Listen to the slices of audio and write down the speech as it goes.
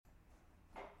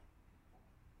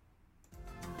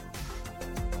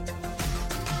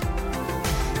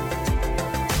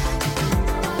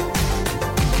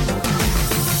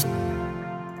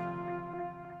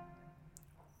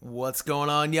What's going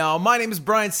on, y'all? My name is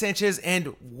Brian Sanchez,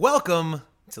 and welcome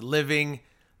to Living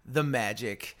the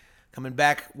Magic. Coming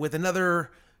back with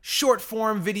another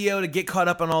short-form video to get caught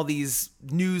up on all these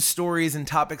news stories and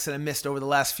topics that I missed over the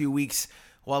last few weeks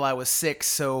while I was sick.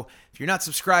 So if you're not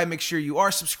subscribed, make sure you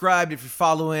are subscribed. If you're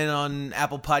following on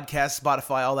Apple Podcasts,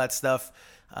 Spotify, all that stuff,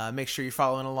 make sure you're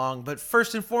following along. But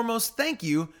first and foremost, thank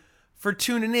you for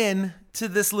tuning in to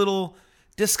this little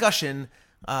discussion.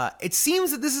 It seems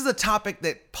that this is a topic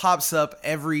that pops up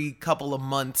every couple of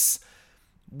months.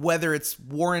 Whether it's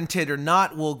warranted or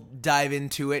not, we'll dive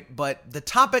into it. But the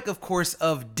topic, of course,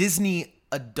 of Disney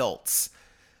adults.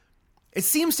 It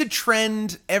seems to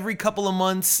trend every couple of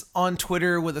months on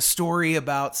Twitter with a story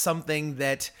about something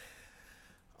that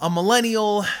a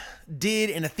millennial did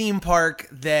in a theme park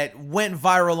that went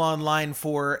viral online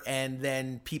for, and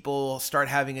then people start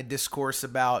having a discourse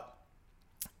about,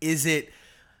 is it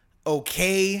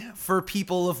okay for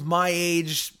people of my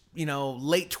age,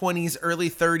 late 20s, early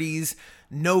 30s,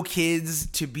 no kids,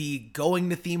 to be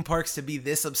going to theme parks, to be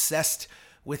this obsessed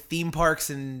with theme parks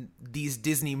and these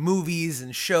Disney movies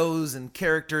and shows and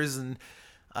characters and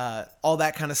all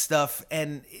that kind of stuff.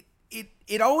 And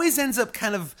it always ends up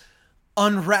kind of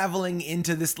unraveling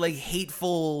into this like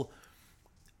hateful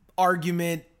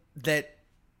argument that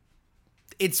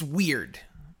it's weird.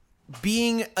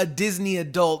 Being a Disney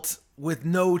adult with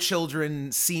no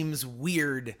children seems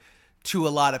weird to a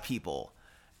lot of people.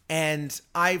 And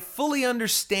I fully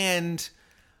understand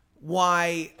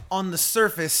why on the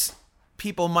surface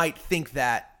people might think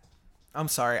that. I'm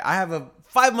sorry, I have a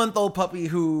 5-month-old puppy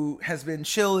who has been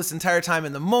chill this entire time,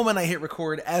 and the moment I hit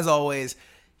record, as always,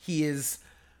 he is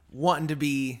wanting to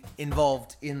be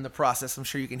involved in the process. I'm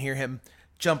sure you can hear him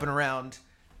jumping around.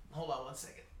 Hold on one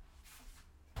second.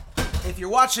 If you're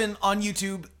watching on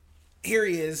YouTube, here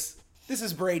he is. This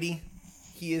is Brady.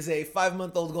 He is a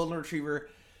 5-month-old golden retriever.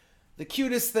 The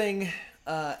cutest thing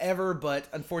ever, but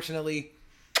unfortunately,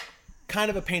 kind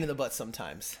of a pain in the butt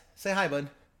sometimes. Say hi, bud.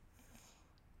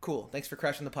 Cool. Thanks for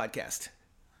crashing the podcast.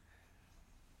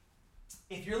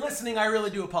 If you're listening, I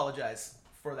really do apologize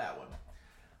for that one.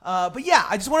 But yeah,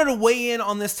 I just wanted to weigh in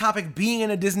on this topic. Being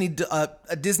a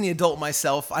Disney adult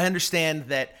myself, I understand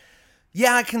that,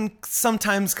 yeah, it can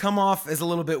sometimes come off as a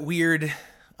little bit weird,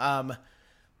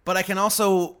 but I can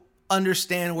also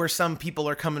understand where some people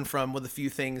are coming from with a few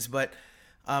things. But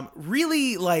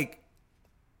really,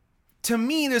 to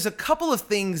me, there's a couple of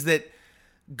things that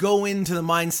go into the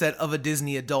mindset of a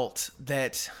Disney adult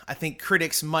that I think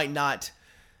critics might not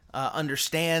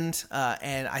understand.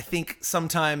 And I think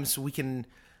sometimes we can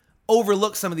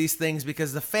overlook some of these things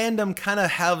because the fandom kind of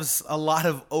has a lot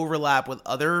of overlap with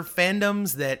other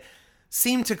fandoms that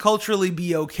seem to culturally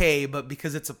be okay, but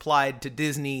because it's applied to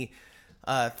Disney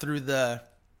through the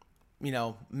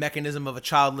mechanism of a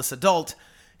childless adult,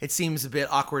 it seems a bit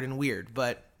awkward and weird.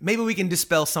 But maybe we can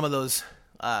dispel some of those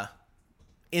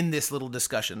in this little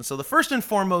discussion. So the first and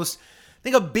foremost, I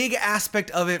think a big aspect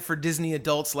of it for Disney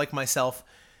adults like myself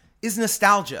is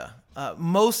nostalgia.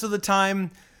 Most of the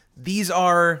time, these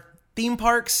are theme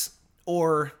parks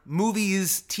or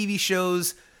movies, TV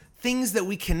shows, things that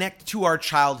we connect to our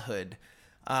childhood.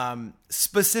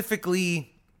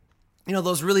 Specifically,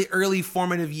 those really early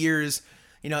formative years.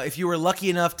 If you were lucky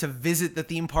enough to visit the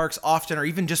theme parks often or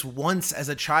even just once as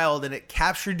a child and it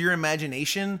captured your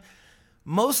imagination,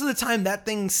 most of the time that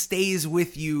thing stays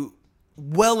with you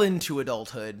well into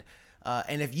adulthood.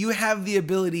 And if you have the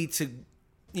ability to,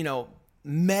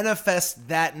 manifest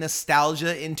that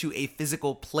nostalgia into a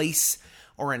physical place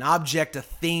or an object, a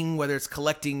thing, whether it's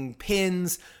collecting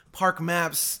pins, park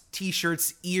maps,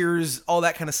 t-shirts, ears, all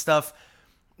that kind of stuff,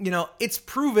 it's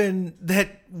proven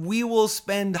that we will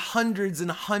spend hundreds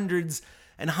and hundreds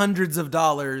and hundreds of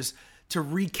dollars to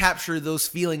recapture those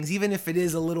feelings, even if it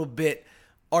is a little bit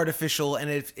artificial and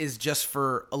it is just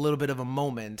for a little bit of a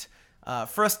moment,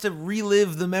 for us to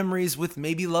relive the memories with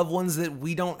maybe loved ones that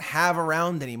we don't have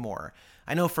around anymore.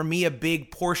 I know for me, a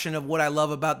big portion of what I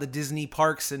love about the Disney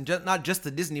parks, and not just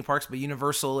the Disney parks, but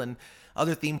Universal and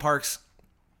other theme parks,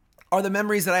 are the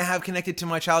memories that I have connected to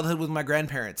my childhood with my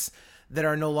grandparents that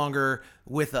are no longer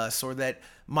with us, or that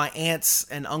my aunts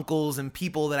and uncles and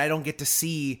people that I don't get to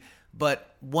see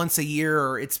but once a year,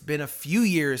 or it's been a few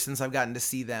years since I've gotten to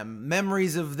see them.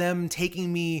 Memories of them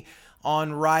taking me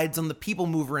on rides on the People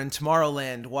Mover in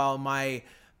Tomorrowland while my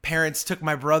parents took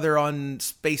my brother on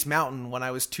Space Mountain when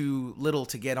I was too little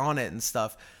to get on it and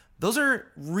stuff. Those are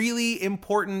really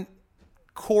important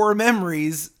core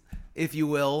memories, if you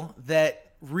will,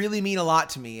 that really mean a lot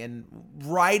to me. And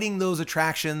riding those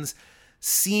attractions,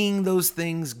 seeing those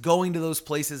things, going to those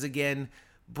places again,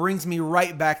 brings me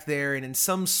right back there, and in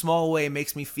some small way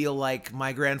makes me feel like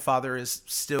my grandfather is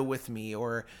still with me.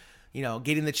 Or,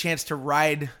 getting the chance to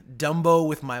ride Dumbo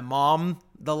with my mom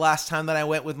the last time that I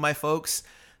went with my folks,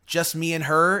 just me and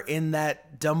her in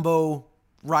that Dumbo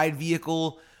ride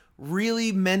vehicle,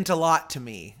 really meant a lot to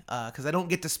me, because I don't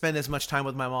get to spend as much time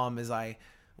with my mom as I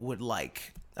would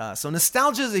like. So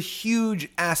nostalgia is a huge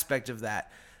aspect of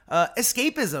that.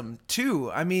 Escapism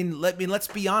too. Let's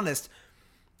be honest.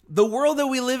 The world that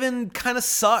we live in kind of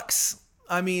sucks.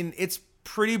 It's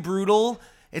pretty brutal.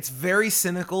 It's very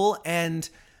cynical, and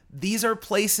these are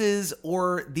places,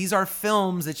 or these are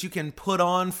films that you can put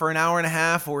on for an hour and a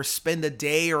half or spend a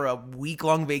day or a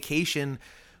week-long vacation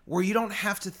where you don't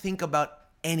have to think about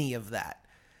any of that.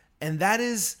 And that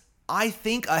is, I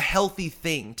think, a healthy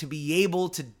thing, to be able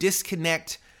to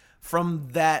disconnect from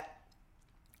that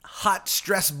hot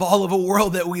stress ball of a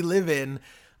world that we live in,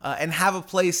 and have a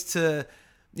place to,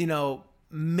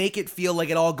 make it feel like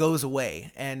it all goes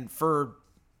away. And for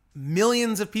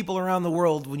millions of people around the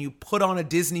world, when you put on a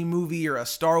Disney movie or a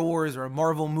Star Wars or a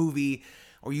Marvel movie,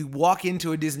 or you walk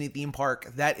into a Disney theme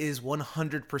park, that is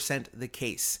 100% the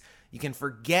case. You can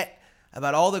forget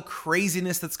about all the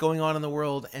craziness that's going on in the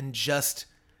world and just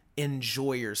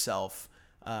enjoy yourself.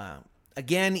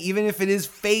 Again, even if it is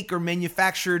fake or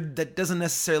manufactured, that doesn't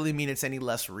necessarily mean it's any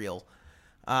less real.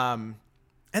 And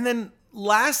then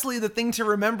lastly, the thing to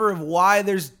remember of why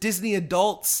there's Disney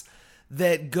adults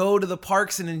that go to the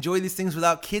parks and enjoy these things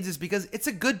without kids is because it's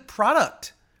a good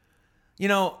product.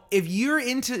 If you're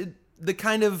into the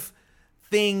kind of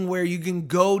thing where you can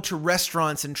go to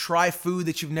restaurants and try food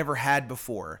that you've never had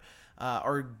before,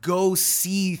 or go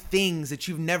see things that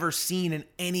you've never seen in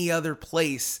any other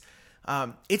place,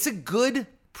 it's a good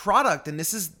product, and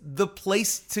this is the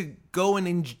place to go and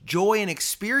enjoy and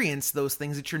experience those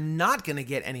things that you're not going to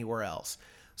get anywhere else.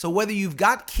 So whether you've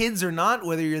got kids or not,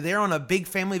 whether you're there on a big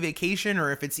family vacation,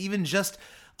 or if it's even just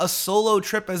a solo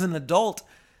trip as an adult,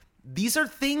 these are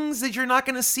things that you're not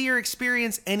going to see or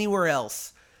experience anywhere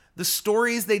else. The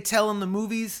stories they tell in the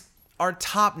movies are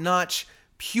top-notch,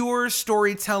 pure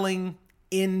storytelling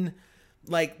in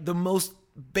like the most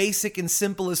basic and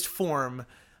simplest form.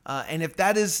 And if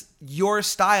that is your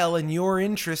style and your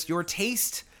interest, your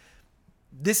taste,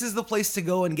 this is the place to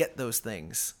go and get those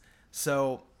things.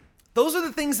 So those are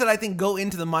the things that I think go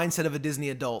into the mindset of a Disney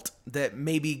adult that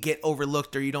maybe get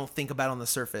overlooked or you don't think about on the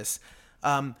surface.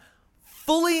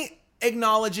 Fully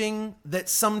acknowledging that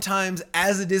sometimes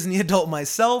as a Disney adult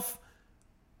myself,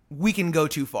 we can go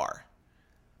too far.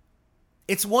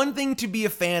 It's one thing to be a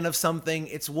fan of something.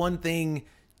 It's one thing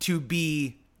to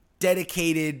be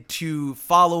dedicated to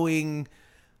following,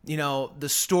 the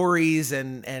stories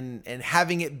and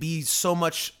having it be so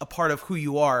much a part of who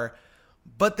you are.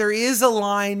 But there is a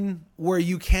line where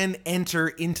you can enter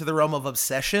into the realm of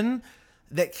obsession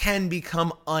that can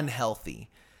become unhealthy.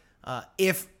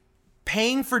 If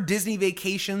paying for Disney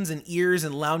vacations and ears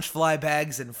and Loungefly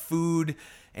bags and food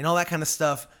and all that kind of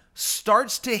stuff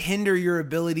starts to hinder your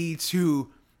ability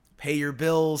to pay your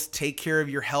bills, take care of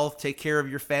your health, take care of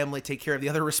your family, take care of the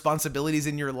other responsibilities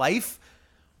in your life,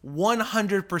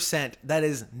 100% that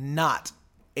is not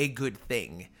a good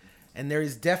thing. And there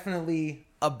is definitely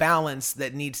a balance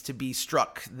that needs to be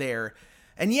struck there.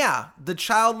 And yeah, the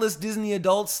childless Disney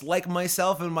adults like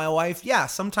myself and my wife, yeah,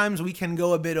 sometimes we can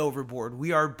go a bit overboard.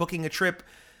 We are booking a trip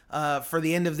for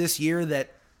the end of this year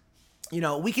that,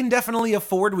 we can definitely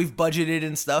afford. We've budgeted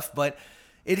and stuff, but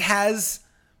it has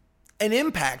an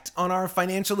impact on our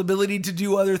financial ability to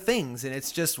do other things. And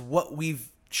it's just what we've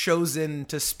chosen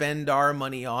to spend our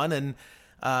money on. And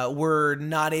we're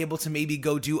not able to maybe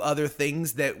go do other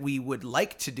things that we would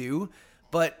like to do,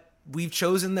 but we've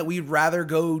chosen that we'd rather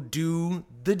go do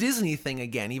the Disney thing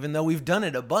again, even though we've done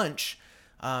it a bunch.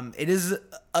 It is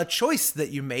a choice that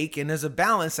you make, and there's a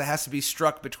balance that has to be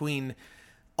struck between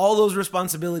all those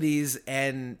responsibilities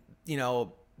and,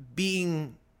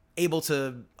 being able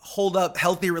to hold up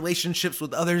healthy relationships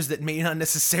with others that may not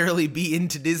necessarily be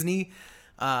into Disney,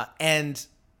 and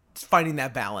finding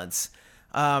that balance.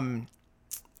 And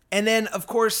then, of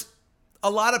course, a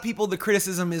lot of people, the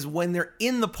criticism is when they're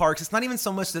in the parks, it's not even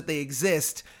so much that they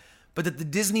exist, but that the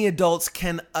Disney adults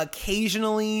can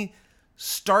occasionally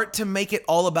start to make it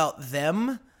all about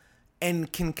them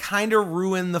and can kind of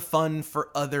ruin the fun for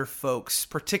other folks,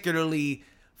 particularly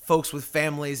folks with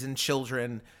families and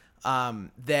children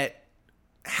that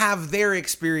have their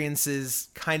experiences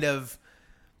kind of,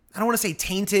 I don't want to say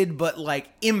tainted, but like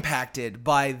impacted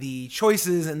by the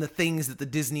choices and the things that the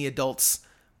Disney adults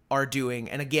are doing.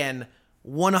 And again,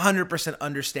 100%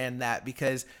 understand that,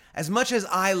 because as much as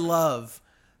I love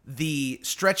the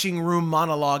stretching room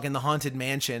monologue in the Haunted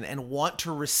Mansion and want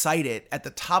to recite it at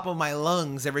the top of my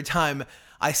lungs every time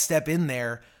I step in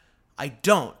there. I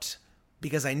don't,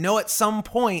 because I know at some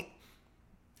point,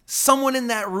 someone in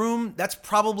that room, that's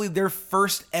probably their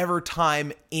first ever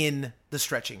time in the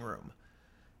stretching room.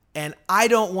 And I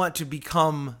don't want to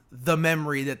become the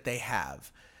memory that they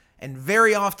have. And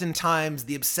very oftentimes,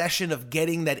 the obsession of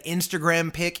getting that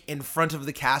Instagram pic in front of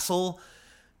the castle,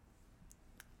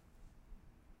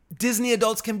 Disney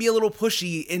adults can be a little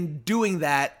pushy in doing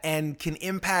that and can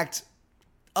impact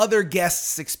other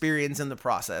guests' experience in the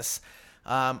process.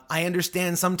 I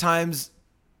understand sometimes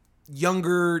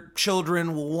younger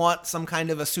children will want some kind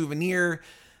of a souvenir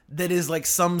that is like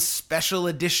some special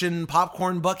edition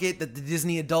popcorn bucket that the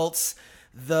Disney adults,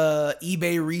 the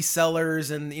eBay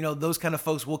resellers, and those kind of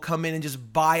folks will come in and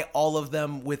just buy all of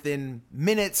them within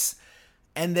minutes.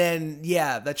 And then,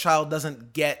 that child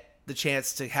doesn't get the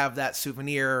chance to have that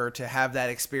souvenir or to have that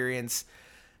experience.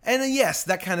 And then, yes,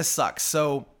 that kind of sucks.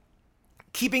 So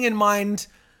keeping in mind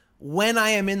when I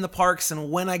am in the parks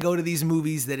and when I go to these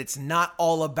movies that it's not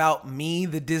all about me,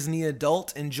 the Disney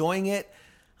adult, enjoying it,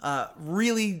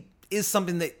 really is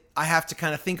something that I have to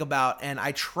kind of think about. And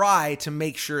I try to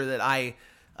make sure that I,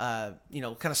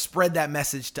 kind of spread that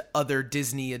message to other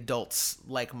Disney adults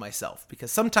like myself,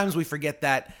 because sometimes we forget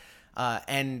that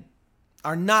and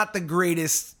are not the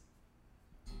greatest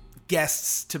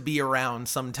guests to be around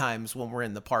sometimes when we're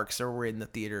in the parks or we're in the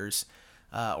theaters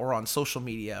or on social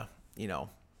media,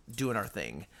 doing our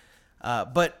thing.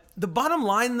 But the bottom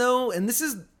line, though, and this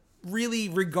is really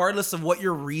regardless of what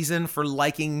your reason for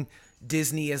liking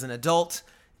Disney as an adult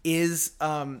is,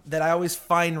 that I always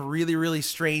find really, really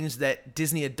strange that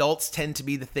Disney adults tend to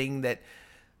be the thing that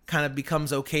kind of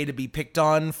becomes okay to be picked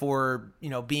on for,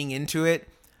 being into it,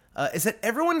 is that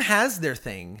everyone has their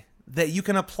thing, that you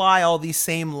can apply all these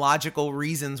same logical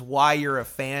reasons why you're a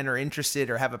fan or interested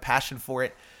or have a passion for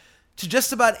it to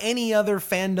just about any other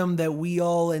fandom that we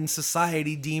all in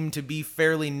society deem to be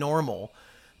fairly normal.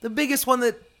 The biggest one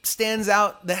that stands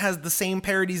out that has the same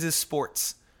parodies as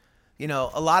sports. For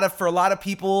a lot of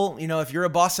people, if you're a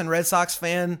Boston Red Sox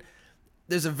fan,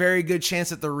 there's a very good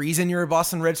chance that the reason you're a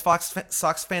Boston Red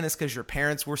Sox fan is because your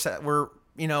parents were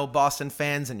Boston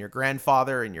fans, and your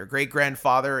grandfather and your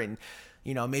great-grandfather, and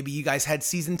maybe you guys had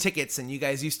season tickets and you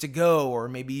guys used to go, or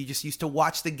maybe you just used to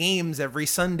watch the games every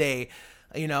Sunday,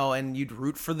 and you'd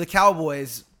root for the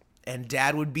Cowboys, and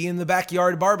dad would be in the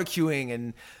backyard barbecuing,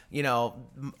 and,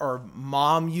 or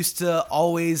mom used to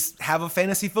always have a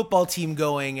fantasy football team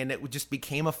going, and it just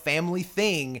became a family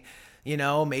thing.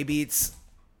 Maybe it's,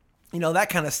 that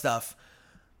kind of stuff.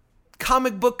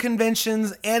 Comic book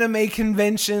conventions, anime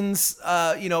conventions,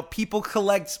 people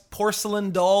collect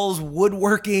porcelain dolls,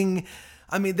 woodworking.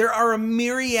 I mean, there are a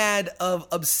myriad of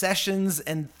obsessions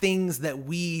and things that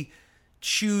we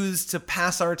choose to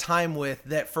pass our time with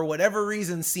that for whatever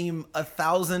reason seem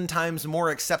 1,000 times more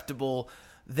acceptable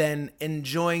than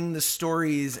enjoying the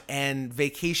stories and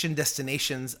vacation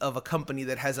destinations of a company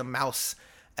that has a mouse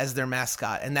as their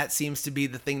mascot. And that seems to be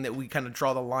the thing that we kind of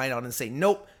draw the line on and say,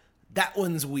 nope, that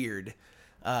one's weird.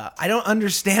 I don't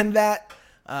understand that,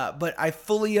 but I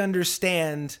fully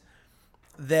understand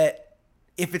that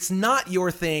if it's not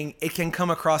your thing, it can come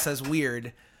across as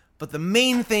weird. But the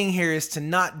main thing here is to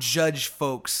not judge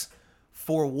folks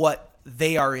for what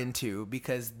they are into,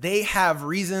 because they have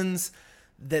reasons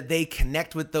that they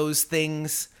connect with those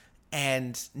things,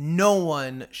 and no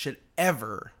one should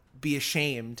ever be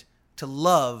ashamed to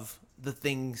love the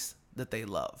things that they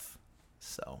love.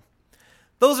 So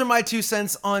those are my 2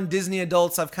 cents on Disney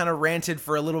adults. I've kind of ranted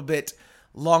for a little bit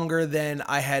longer than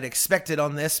I had expected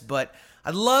on this, but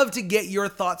I'd love to get your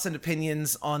thoughts and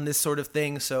opinions on this sort of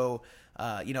thing. So,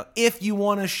 if you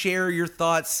want to share your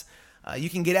thoughts, you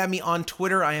can get at me on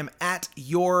Twitter. I am at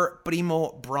your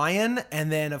primo Brian.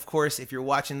 And then, of course, if you're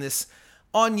watching this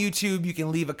on YouTube, you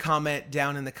can leave a comment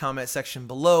down in the comment section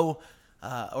below.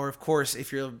 Or, of course,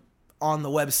 if you're on the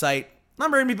website, not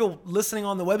very many people listening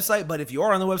on the website, but if you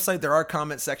are on the website, there are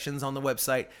comment sections on the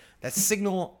website. That's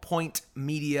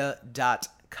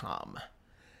signalpointmedia.com.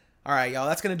 All right, y'all,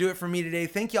 that's going to do it for me today.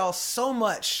 Thank y'all so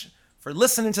much for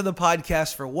listening to the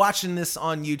podcast, for watching this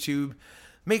on YouTube.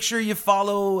 Make sure you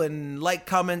follow and like,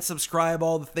 comment, subscribe,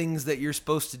 all the things that you're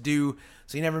supposed to do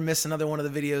so you never miss another one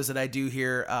of the videos that I do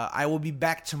here. I will be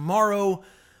back tomorrow.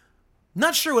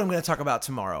 Not sure what I'm going to talk about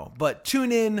tomorrow, but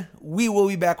tune in. We will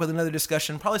be back with another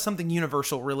discussion, probably something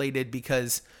Universal related,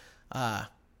 because,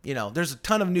 there's a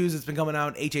ton of news that's been coming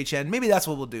out in HHN. Maybe that's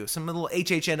what we'll do. Some little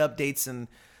HHN updates and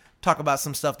talk about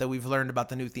some stuff that we've learned about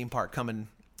the new theme park coming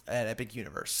at Epic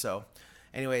Universe. So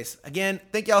Anyways, again,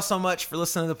 thank y'all so much for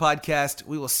listening to the podcast.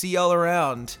 We will see y'all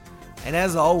around. And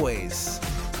as always,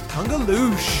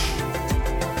 Tungaloosh.